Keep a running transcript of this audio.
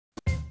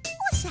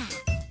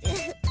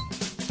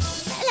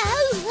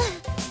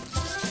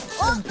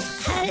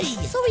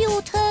Sorry,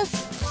 Otis.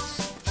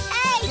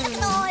 Hey,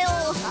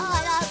 Crocodile!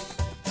 Hello.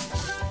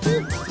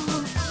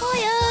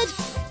 Tired.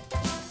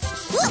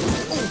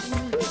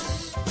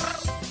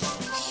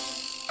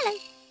 Hello.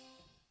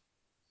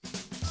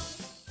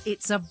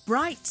 It's a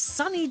bright,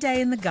 sunny day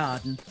in the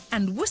garden,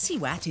 and Wussy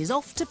Wat is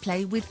off to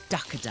play with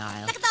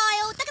Duckadile.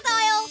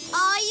 Duckadile,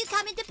 are you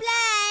coming to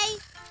play?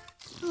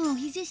 Oh,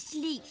 he's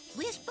asleep.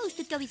 We're supposed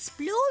to go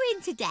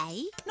exploring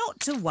today.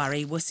 Not to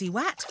worry, Wussy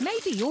Wat.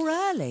 Maybe you're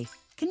early.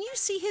 Can you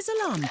see his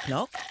alarm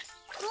clock?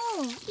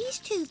 Oh, he's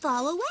too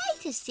far away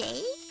to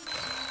see.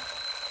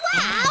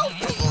 Wow!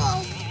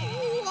 Oh,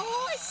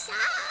 what's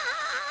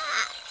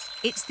that?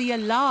 It's the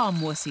alarm,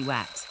 Wussy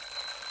Wat.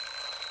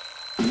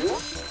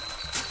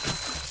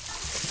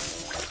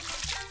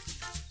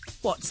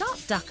 What's up,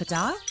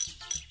 Duckadile?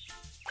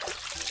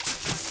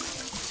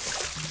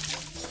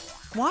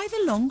 Why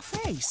the long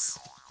face?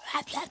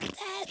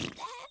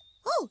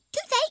 Oh,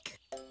 toothache.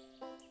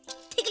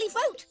 Tickly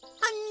throat.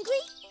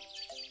 Hungry.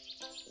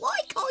 Why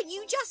can't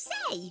you just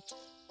say?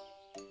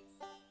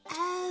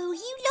 Oh,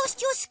 you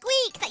lost your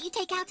squeak that you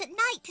take out at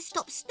night to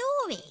stop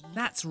snoring.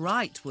 That's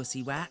right,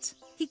 Wussy Wat.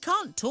 He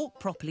can't talk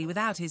properly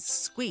without his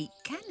squeak,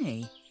 can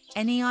he?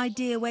 Any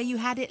idea where you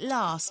had it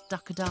last,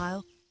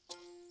 Duckadile?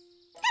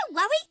 Don't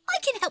worry, I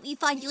can help you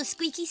find your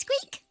squeaky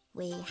squeak.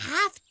 We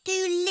have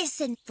to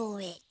listen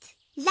for it,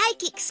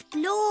 like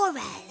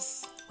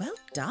explorers. Well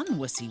done,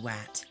 Wussy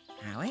Wat.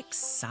 How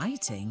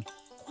exciting.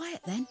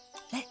 Quiet then.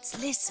 Let's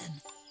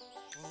listen.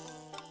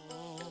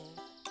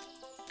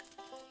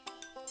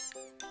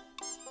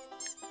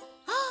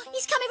 Oh,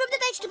 he's coming from the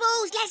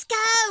vegetables. Let's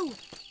go.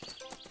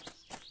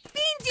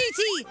 Bean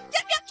duty!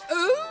 Yep, yep.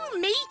 Oh,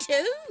 me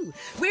too.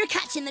 We're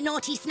catching the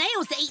naughty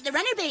snails that eat the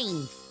runner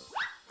beans.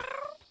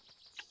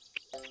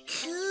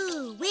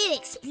 Cool, we're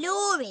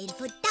exploring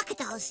for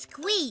Duckadile's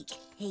squeak.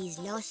 He's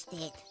lost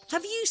it.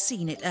 Have you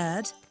seen it,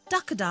 Erd?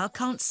 Duckadile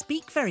can't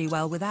speak very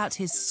well without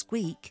his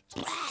squeak.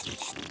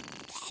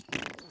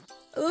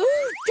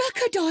 Oh,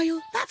 Duckadile,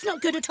 that's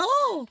not good at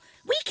all.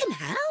 We can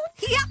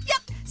help. Yup,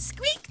 yup.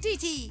 Squeak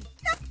duty.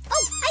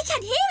 Oh, I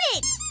can hear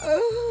it.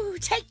 Oh,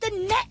 take the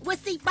net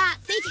with the bat.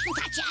 See if you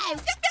can catch it out.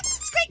 Yup, yup.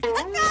 Squeak.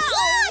 No.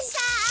 What's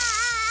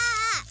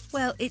that?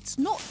 Well, it's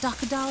not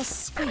Duckadile's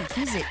squeak,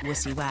 is it,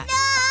 Wussy Wat? No!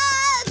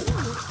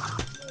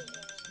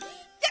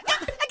 Yup,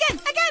 yup.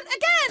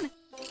 Again.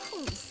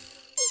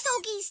 It's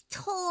Oggy's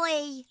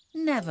toy.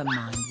 Never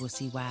mind,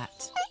 Wussy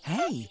Wat.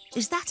 Hey,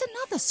 is that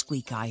another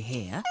squeak I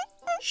hear?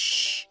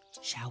 Shh.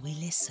 Shall we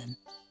listen?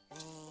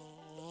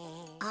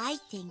 I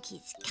think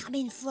it's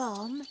coming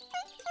from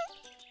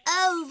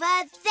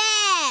over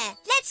there.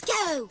 Let's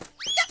go.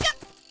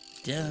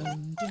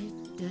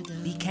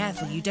 Be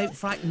careful you don't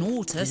frighten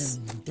Ortus.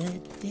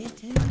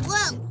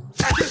 Whoa.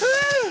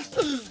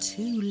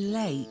 Too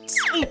late.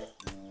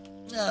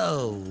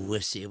 Oh,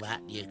 Wussy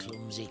Wat, you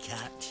clumsy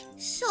cat.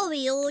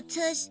 Sorry,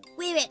 Ortus.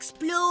 We're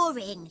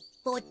exploring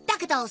for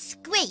Duckadile's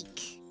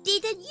squeak.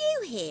 Didn't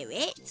you hear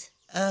it?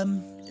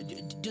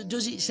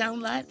 Does it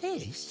sound like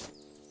this?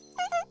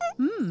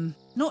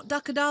 Not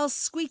Duckadile's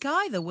squeak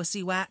either,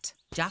 Wussy Wat.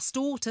 Just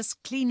Ortus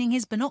cleaning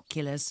his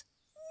binoculars.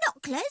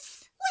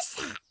 Knockers? What's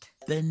that?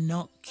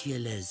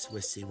 Binoculars,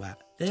 Wussy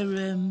Wat.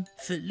 They're,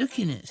 for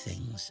looking at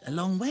things a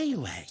long way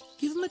away.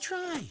 Give them a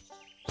try.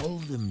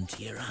 Hold them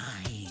to your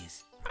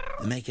eyes.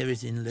 They make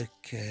everything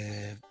look,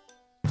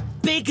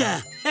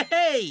 bigger.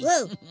 Hey!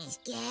 Whoa,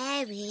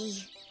 scary.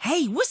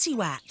 Hey, Wussy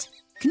Wat,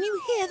 can you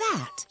hear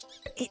that?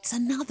 It's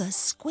another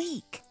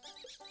squeak.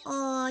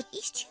 Oh,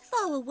 he's too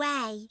far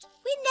away.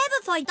 We'll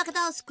never find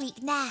Duckadile's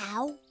squeak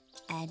now.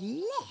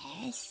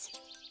 Unless...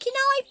 Can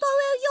I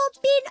borrow your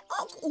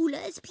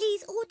binoculars,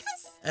 please,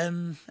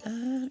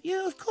 Ortus?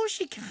 Yeah, of course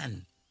you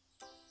can.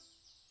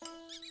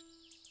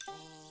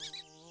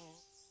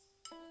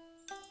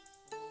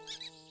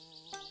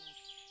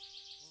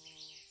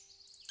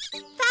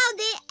 Found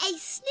it. A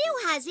snail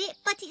has it,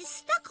 but it's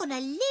stuck on a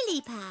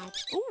lily pad.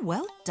 Oh,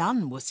 well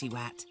done, Wussy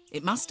Wat.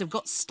 It must have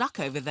got stuck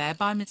over there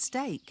by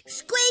mistake.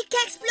 Squeak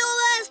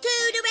explorers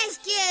to the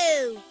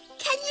rescue!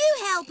 Can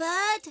you help,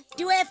 Bird?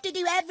 Do I have to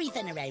do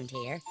everything around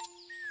here?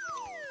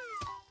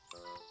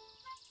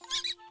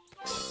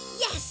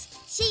 Yes,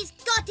 she's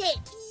got it!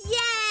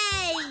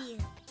 Yay!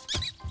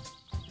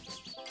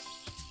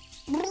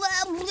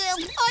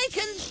 I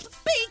can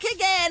speak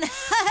again.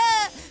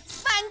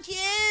 Thank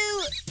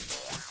you.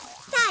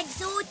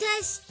 Thanks,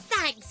 Ortus.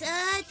 Thanks,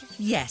 Erd.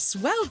 Yes,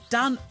 well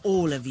done,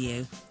 all of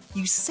you.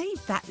 You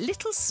saved that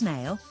little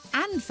snail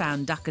and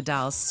found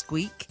Duckadile's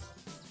squeak.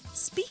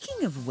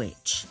 Speaking of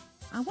which,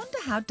 I wonder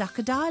how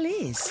Duckadile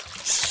is.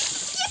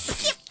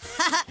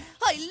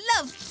 I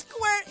love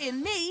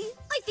squirting me.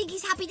 I think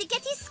he's happy to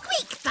get his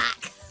squeak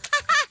back.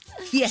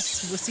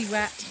 Yes, Wussy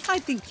Wat, I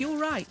think you're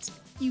right.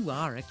 You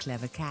are a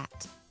clever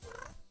cat.